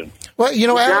tradition. Well,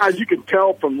 guys, you can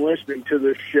tell from listening to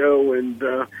this show and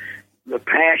the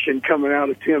passion coming out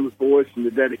of Tim's voice and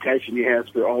the dedication he has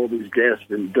for all of his guests.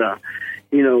 And,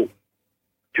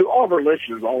 to all of our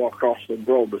listeners all across the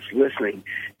world that's listening,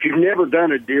 if you've never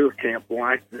done a deer camp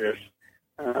like this,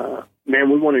 man,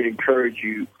 we want to encourage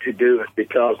you to do it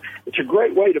because it's a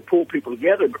great way to pull people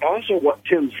together. But also what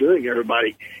Tim's doing,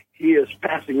 everybody, he is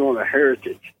passing on a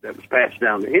heritage that was passed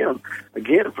down to him,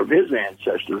 again, from his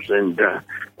ancestors. And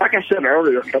like I said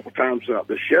earlier a couple times throughout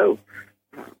the show,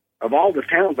 of all the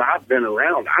towns I've been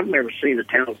around, I've never seen a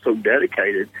town so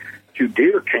dedicated to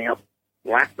deer camp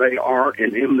like they are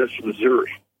in Emmaus,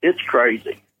 Missouri. It's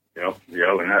crazy. Yep,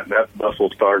 and that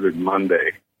bustle started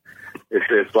Monday.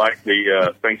 It's like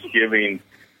the Thanksgiving,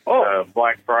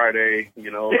 Black Friday,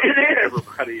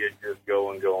 everybody is just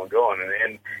going.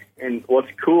 And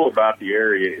what's cool about the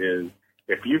area is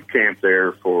if you've camped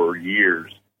there for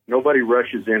years, nobody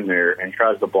rushes in there and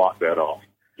tries to block that off.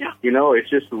 Yeah. It's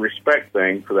just a respect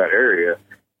thing for that area.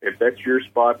 If that's your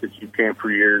spot that you camp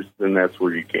for years, then that's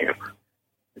where you camp.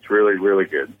 It's really, really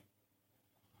good.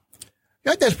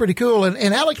 Yeah, that's pretty cool.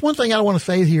 And Alex, one thing I want to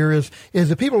say here is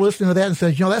that people listening to that and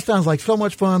says, that sounds like so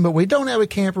much fun, but we don't have a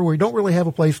camper. We don't really have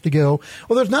a place to go.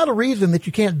 Well, there's not a reason that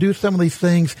you can't do some of these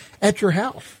things at your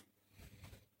house.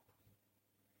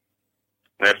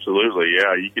 Absolutely,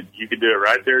 yeah. You could do it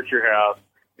right there at your house.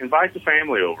 Invite the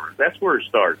family over. That's where it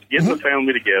starts. Getting the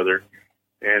family together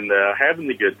and having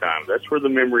the good time. That's where the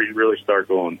memories really start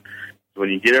going. When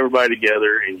you get everybody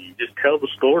together and you just tell the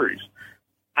stories.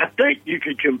 I think you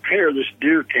could compare this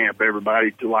deer camp,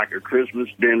 everybody, to like a Christmas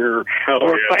dinner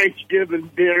or a Thanksgiving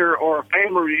dinner or a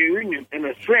family reunion in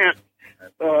a sense,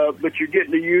 but you're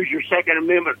getting to use your Second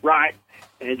Amendment right,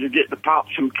 and you're getting to pop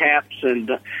some caps. And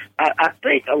I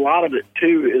think a lot of it,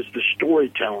 too, is the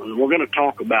storytelling. We're going to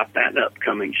talk about that in the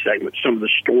upcoming segment, some of the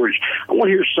stories. I want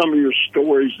to hear some of your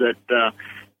stories that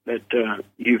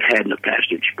you've had in the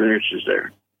past experiences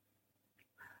there.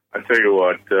 I tell you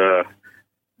what, the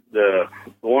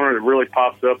one that really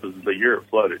pops up is the year it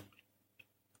flooded.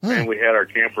 And we had our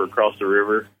camper across the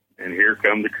river, and here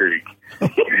come the creek. We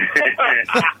had a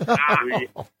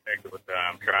heck of a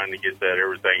time trying to get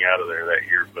everything out of there that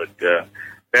year. But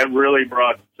that really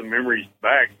brought some memories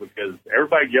back because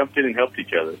everybody jumped in and helped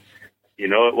each other. You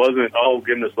know, it wasn't, oh,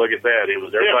 goodness, look at that. It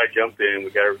was everybody jumped in, we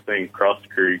got everything across the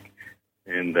creek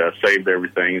and saved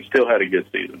everything and still had a good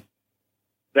season.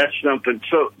 That's something.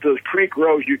 So the creek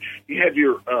rose. You have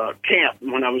your camp.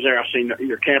 When I was there, I seen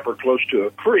your camper close to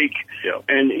a creek,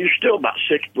 and you're still about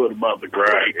 6 foot above the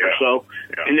creek or so,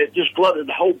 and it just flooded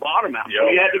the whole bottom out. So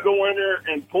you had to go in there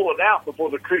and pull it out before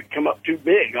the creek come up too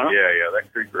big, huh? Yeah.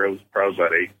 That creek rose probably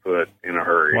about 8 foot in a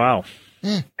hurry. Wow.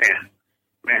 Man,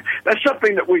 that's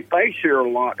something that we face here a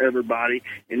lot, everybody,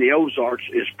 in the Ozarks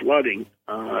is flooding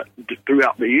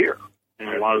throughout the year. In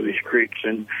a lot of these creeks,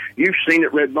 and you've seen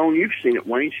it, Redbone. You've seen it,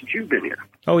 Wayne, since you've been here.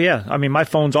 Oh yeah, I mean my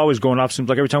phone's always going off. Seems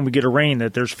like every time we get a rain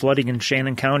that there's flooding in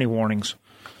Shannon County warnings.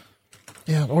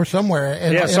 Yeah, or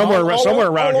somewhere. Somewhere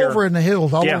around here. All over in the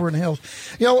hills, over in the hills.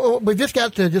 You know, we've just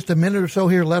got just a minute or so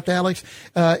here left, Alex.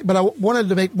 But I wanted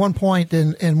to make one point,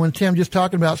 and when Tim just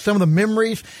talking about some of the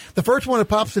memories, the first one that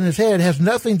pops in his head has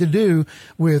nothing to do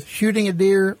with shooting a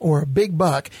deer or a big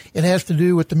buck. It has to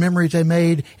do with the memories they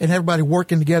made and everybody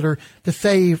working together to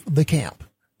save the camp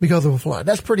because of a flood.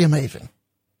 That's pretty amazing.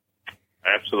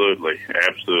 Absolutely.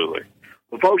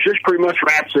 Well, folks, this pretty much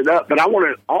wraps it up, but I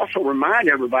want to also remind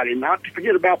everybody not to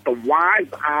forget about the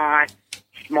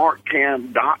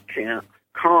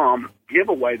WiseEyeSmartCam.com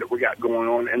giveaway that we got going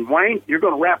on. And, Wayne, you're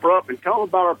going to wrap her up and tell them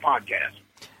about our podcast.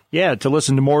 Yeah, to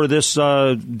listen to more of this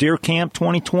Deer Camp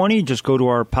 2020, just go to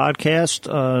our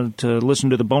podcast to listen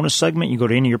to the bonus segment. You go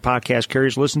to any of your podcast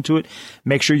carriers, listen to it.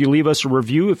 Make sure you leave us a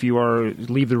review. If you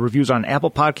leave the reviews on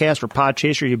Apple Podcast or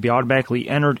Podchaser, you'll be automatically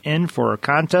entered in for a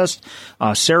contest.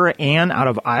 Sarah Ann out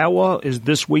of Iowa is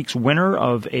this week's winner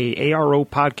of a ARO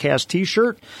podcast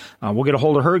T-shirt. We'll get a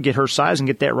hold of her, get her size, and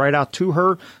get that right out to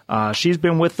her. She's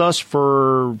been with us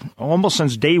for almost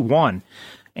since day one.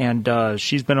 And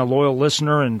she's been a loyal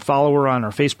listener and follower on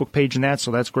our Facebook page and that,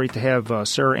 so that's great to have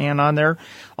Sarah Ann on there.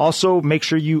 Also, make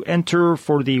sure you enter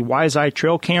for the Wise Eye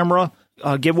Trail Camera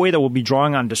giveaway that we'll be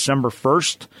drawing on December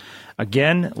 1st.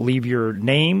 Again, leave your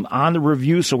name on the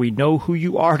review so we know who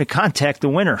you are to contact the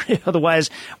winner. Otherwise,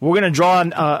 we're going to draw on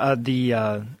the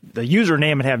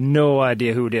username and have no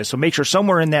idea who it is. So make sure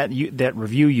somewhere in that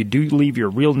review you do leave your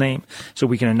real name so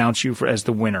we can announce you as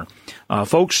the winner.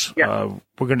 Folks, we're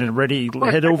going to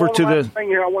head over to the thing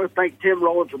here. I want to thank Tim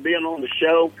Rolen for being on the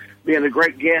show, being a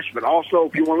great guest, but also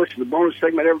if you want to listen to the bonus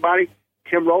segment, everybody,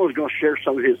 Tim Rolen is going to share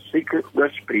some of his secret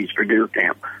recipes for deer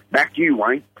camp. Back to you,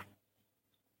 Wayne.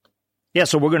 Yeah,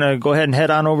 so we're going to go ahead and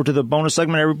head on over to the bonus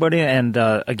segment, everybody. And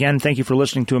again, thank you for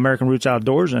listening to American Roots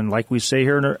Outdoors. And like we say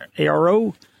here in our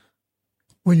ARO,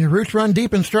 when your roots run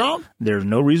deep and strong, there's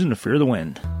no reason to fear the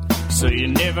wind. So you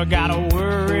never got to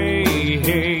worry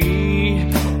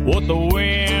what the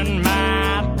wind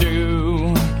might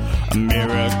do.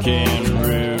 American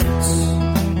Roots.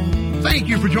 Thank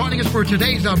you for joining us for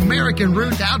today's American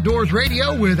Roots Outdoors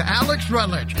Radio with Alex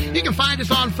Rutledge. You can find us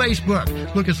on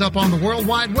Facebook. Look us up on the World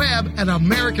Wide Web at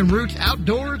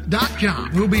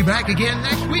AmericanRootsOutdoors.com. We'll be back again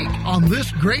next week on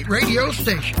this great radio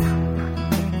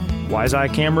station. Wise Eye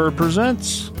Camera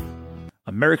presents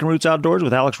American Roots Outdoors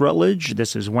with Alex Rutledge.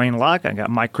 This is Wayne Locke. I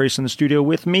got Mike Crace in the studio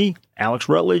with me. Alex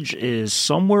Rutledge is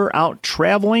somewhere out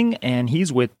traveling, and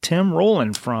he's with Tim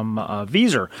Rolen from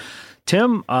Viser.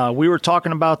 Tim, we were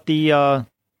talking about the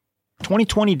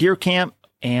 2020 deer camp,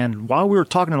 and while we were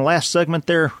talking in the last segment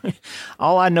there,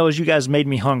 all I know is you guys made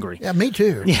me hungry. Yeah, me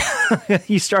too. Yeah,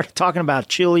 you started talking about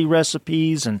chili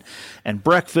recipes and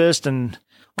breakfast, and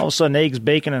all of a sudden eggs,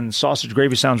 bacon, and sausage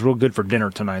gravy sounds real good for dinner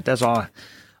tonight. That's all.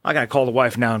 I got to call the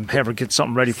wife now and have her get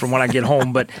something ready for when I get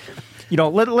home, but...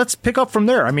 let's pick up from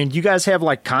there. I mean, you guys have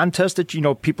like contests that,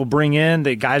 people bring in,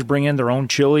 the guys bring in their own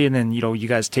chili and then, you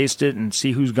guys taste it and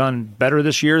see who's gone better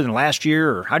this year than last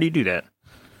year, or how do you do that?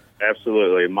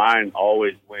 Absolutely. Mine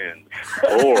always wins.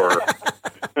 Or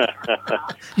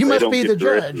you must be the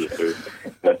judge.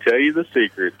 I'll tell you the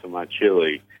secret to my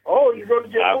chili. Oh, you're going to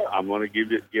get I'm going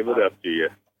to give it up to you.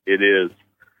 It is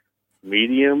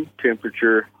medium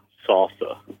temperature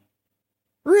salsa.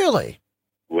 Really?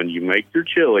 When you make your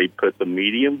chili, put the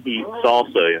medium heat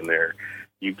salsa in there.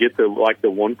 You get the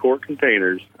 1 quart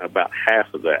containers, about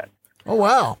half of that. Oh,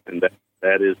 wow. And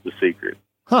that is the secret.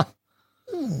 Huh.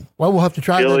 Well, we'll have to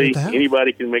try chili, that at the house.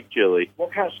 Anybody can make chili.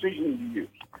 What kind of seasoning do you use?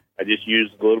 I just use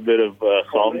a little bit of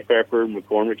salt and pepper,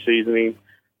 McCormick seasoning,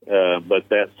 but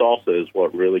that salsa is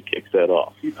what really kicks that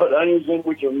off. You put onions in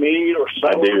with your meat or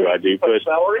celery? I do put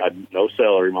celery? No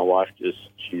celery. My wife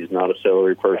she's not a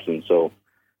celery person, so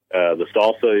the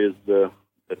salsa is the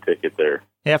ticket there.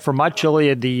 Yeah, for my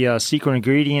chili, the secret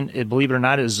ingredient, believe it or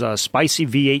not, is spicy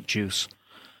V8 juice.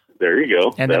 There you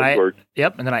go. And then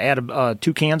I add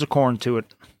 2 cans of corn to it.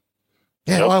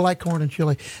 Yeah, Yep. I like corn and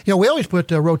chili. We always put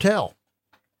Rotel.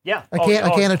 Yeah, A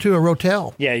can or two of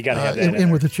Rotel. Yeah, you got to have that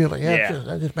in with the chili. Yeah,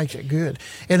 that just makes it good.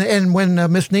 And when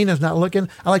Miss Nina's not looking,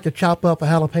 I like to chop up a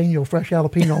fresh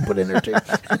jalapeno, and put in there too.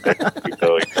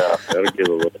 Oh, yeah, that'll give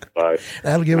a little spice.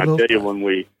 That'll give a little. I tell you, when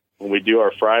we do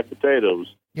our fried potatoes,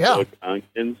 put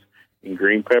onions and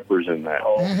green peppers in that.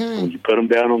 When you put them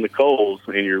down on the coals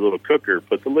in your little cooker,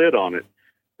 put the lid on it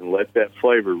and let that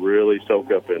flavor really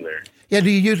soak up in there. Yeah, do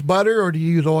you use butter or do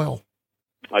you use oil?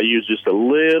 I use just a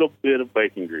little bit of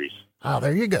bacon grease. Oh,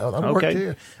 there you go. That'll work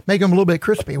too. Make them a little bit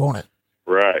crispy, won't it?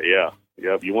 Right, yeah.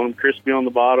 Yep. You want them crispy on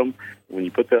the bottom. When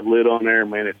you put that lid on there,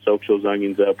 man, it soaks those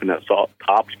onions up, and that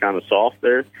top's kind of soft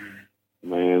there.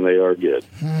 Man, they are good.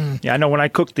 Yeah, I know when I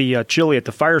cooked the chili at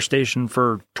the fire station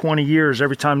for 20 years,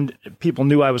 every time people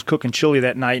knew I was cooking chili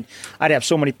that night, I'd have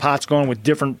so many pots going with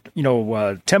different,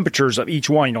 temperatures of each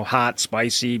one, hot,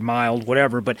 spicy, mild,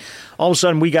 whatever. But all of a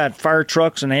sudden we got fire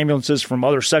trucks and ambulances from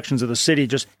other sections of the city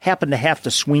just happened to have to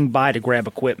swing by to grab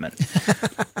equipment.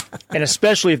 And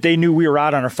especially if they knew we were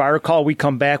out on a fire call, we'd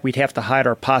come back, we'd have to hide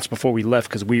our pots before we left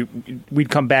because we'd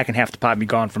come back and half the pot would be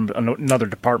gone from another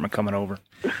department coming over.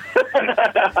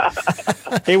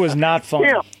 It was not fun.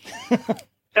 Yeah.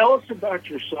 Tell us about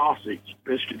your sausage,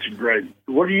 biscuits, and gravy.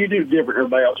 What do you do different than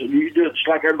everybody else? Do you do it just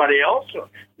like everybody else, or are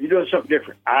you doing something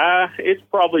different? It's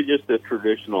probably just a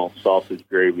traditional sausage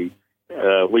gravy.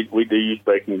 We do use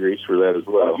bacon grease for that as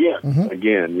well. Yeah.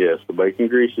 Again, yes, the bacon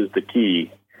grease is the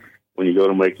key when you go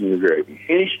to making your gravy.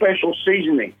 Any special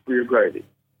seasoning for your gravy?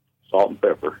 Salt and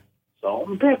pepper. Salt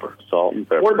and pepper. Salt and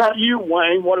pepper. What about you,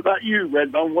 Wayne? What about you,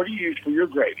 Redbone? What do you use for your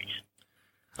gravies?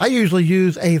 I usually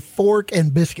use a fork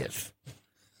and biscuits.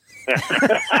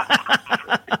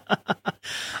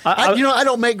 I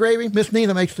don't make gravy. Miss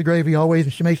Nina makes the gravy always,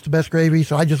 and she makes the best gravy,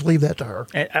 so I just leave that to her.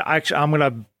 Actually, I'm going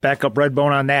to back up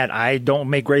Redbone on that. I don't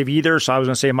make gravy either, so I was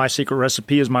going to say my secret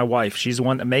recipe is my wife. She's the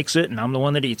one that makes it, and I'm the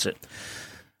one that eats it.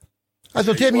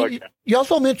 So, Tim, you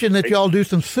also mentioned that y'all do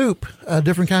some soup,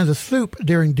 different kinds of soup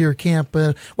during deer camp.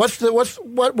 What is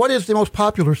the most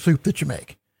popular soup that you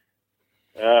make?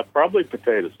 Probably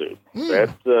potato soup.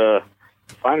 That's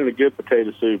finding a good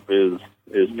potato soup is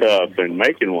tough, and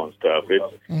making one's tough.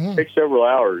 It takes several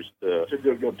hours to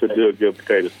do a good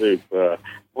potato soup. I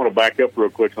want to back up real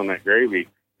quick on that gravy.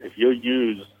 If you'll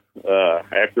use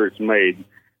after it's made,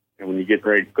 and when you get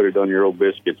ready to put it on your old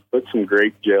biscuits, put some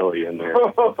grape jelly in there.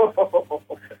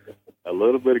 A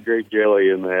little bit of grape jelly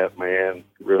in that, man,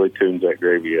 really tunes that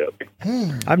gravy up.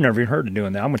 I've never even heard of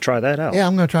doing that. I'm going to try that out. Yeah,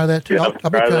 I'm going to try that too. Yeah, I'll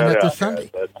be trying that this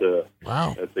Sunday.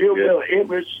 Wow. That's a good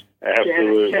image.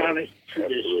 Absolutely.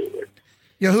 Absolutely.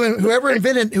 Whoever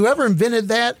invented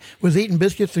that was eating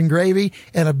biscuits and gravy,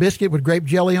 and a biscuit with grape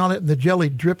jelly on it, and the jelly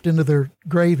dripped into their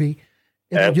gravy.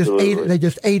 And they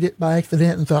just ate it by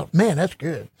accident and thought, man, that's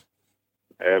good.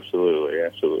 Absolutely.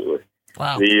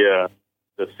 Wow. The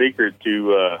secret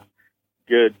to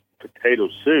good potato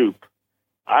soup,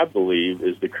 I believe,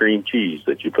 is the cream cheese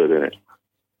that you put in it.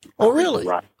 Oh, really?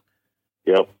 Right.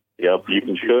 Yep. You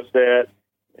can cook that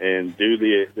and do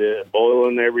the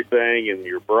boiling and everything and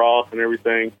your broth and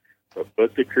everything, but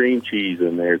put the cream cheese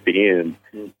in there at the end,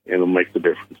 and it'll make the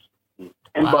difference.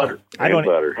 And butter. I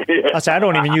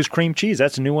don't even use cream cheese.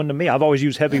 That's a new one to me. I've always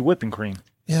used heavy whipping cream.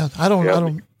 Yeah, I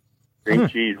don't. Cream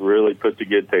cheese really puts a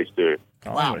good taste to it.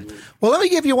 Wow. Well, let me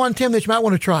give you one, Tim, that you might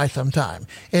want to try sometime.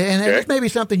 And this may be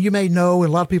something you may know, and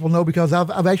a lot of people know, because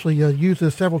I've actually used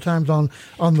this several times on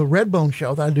the Redbone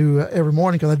show that I do every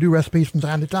morning, because I do recipes from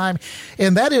time to time.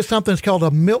 And that is something that's called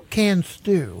a milk can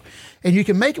stew. And you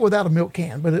can make it without a milk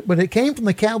can, but it came from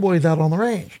the cowboys out on the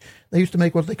range. They used to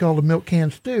make what they called a milk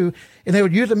can stew, and they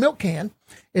would use a milk can,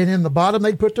 and in the bottom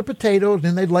they'd put the potatoes, and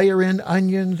then they'd layer in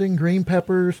onions and green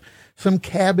peppers, some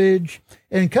cabbage,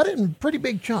 and cut it in pretty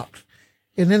big chunks.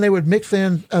 And then they would mix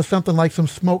in something like some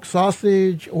smoked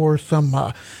sausage or some,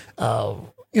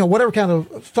 whatever kind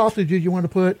of sausages you want to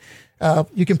put.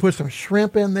 You can put some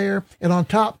shrimp in there, and on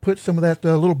top put some of that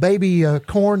little baby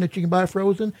corn that you can buy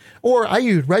frozen. Or I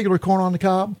use regular corn on the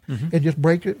cob and just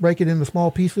break it into small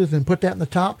pieces and put that in the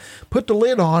top. Put the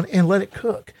lid on and let it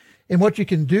cook. And what you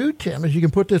can do, Tim, is you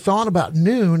can put this on about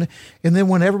noon, and then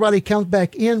when everybody comes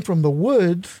back in from the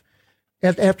woods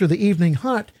after the evening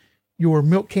hunt, your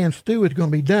milk can stew is going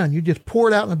to be done. You just pour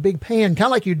it out in a big pan, kind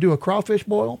of like you do a crawfish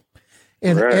boil,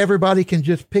 and everybody can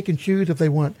just pick and choose if they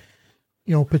want,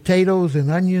 potatoes and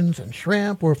onions and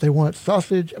shrimp, or if they want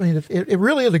sausage. I mean, it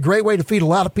really is a great way to feed a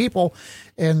lot of people,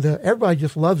 and everybody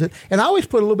just loves it. And I always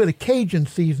put a little bit of Cajun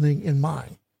seasoning in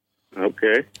mine.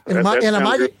 Okay. And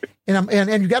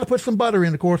you got to put some butter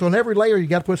in, of course. On every layer, you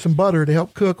got to put some butter to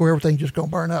help cook, or everything's just going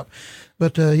to burn up.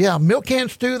 But milk can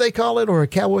stew, they call it, or a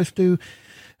cowboy stew.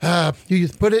 You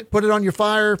just put it on your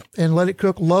fire and let it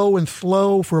cook low and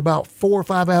slow for about 4 or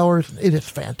 5 hours. It is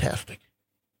fantastic.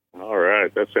 All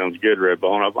right, that sounds good,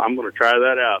 Redbone. I'm going to try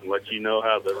that out and let you know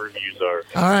how the reviews are.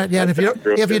 All right, yeah. And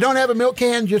if you don't have a milk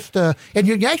can, just and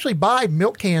you can actually buy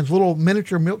milk cans, little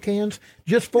miniature milk cans,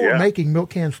 just for making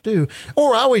milk can stew.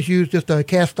 Or I always use just a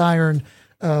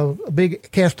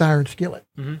big cast iron skillet,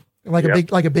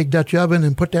 like a big Dutch oven,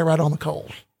 and put that right on the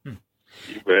coals. You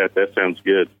bet. That sounds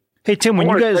good. Hey, Tim, when I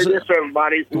you want guys to say this to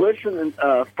everybody, listen and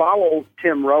follow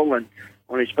Tim Rolen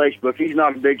on his Facebook. He's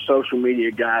not a big social media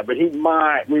guy, but we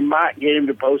might get him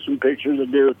to post some pictures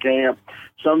of deer camp,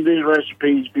 some of his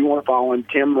recipes. If you want to follow him,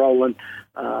 Tim Rolen,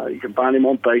 you can find him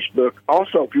on Facebook.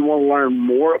 Also, if you want to learn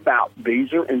more about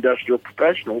Beezer Industrial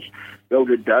Professionals, go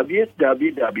to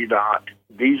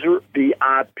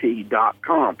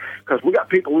www.beezervip.com, because we got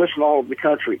people listening all over the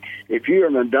country. If you're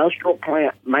an industrial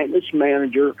plant maintenance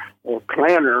manager or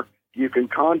planner, you can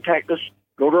contact us.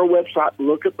 Go to our website,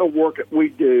 look at the work that we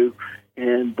do,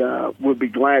 and we'll be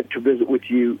glad to visit with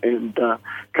you and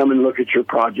come and look at your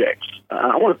projects.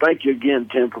 I want to thank you again,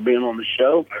 Tim, for being on the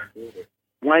show.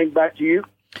 Wayne, back to you.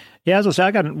 Yeah, as I say, I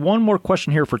got one more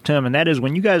question here for Tim, and that is,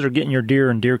 when you guys are getting your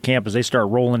deer in deer camp as they start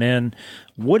rolling in,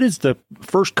 what is the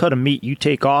first cut of meat you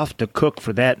take off to cook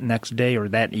for that next day or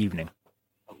that evening?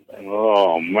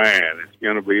 Oh, man, it's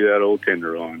going to be that old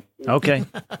tenderloin. Okay.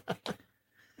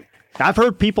 I've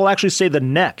heard people actually say the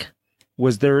neck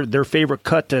was their favorite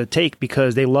cut to take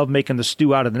because they love making the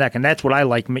stew out of the neck. And that's what I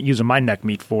like using my neck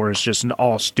meat for, is just an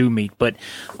all stew meat. But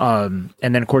and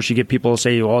then, of course, you get people who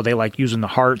say, they like using the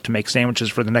heart to make sandwiches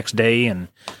for the next day.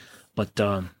 But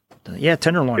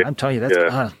tenderloin, I'm telling you, that's you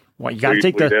got to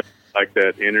take the... like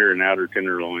that inner and outer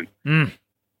tenderloin.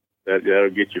 That'll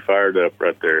get you fired up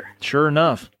right there. Sure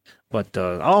enough. But,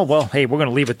 hey, we're going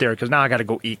to leave it there because now I got to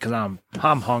go eat because I'm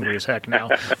hungry as heck now.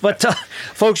 But,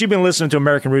 folks, you've been listening to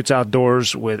American Roots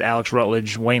Outdoors with Alex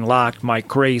Rutledge, Wayne Locke, Mike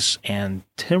Crace, and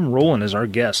Tim Rolen is our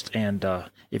guest. And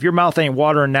if your mouth ain't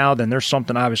watering now, then there's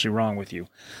something obviously wrong with you.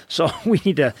 So we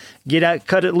need to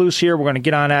cut it loose here. We're going to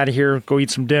get on out of here, go eat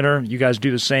some dinner. You guys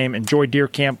do the same. Enjoy deer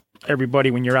camp, everybody,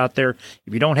 when you're out there.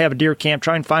 If you don't have a deer camp,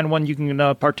 try and find one you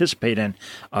can participate in.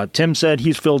 Tim said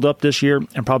he's filled up this year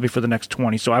and probably for the next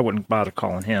 20, so I wouldn't bother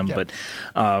calling him. Yeah. But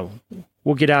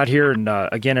we'll get out here, and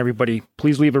again, everybody,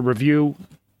 please leave a review,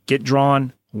 get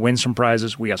drawn, win some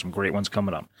prizes. We got some great ones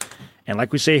coming up. And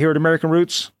like we say here at American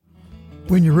Roots,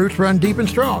 when your roots run deep and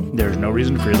strong, there's no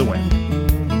reason to fear the wind.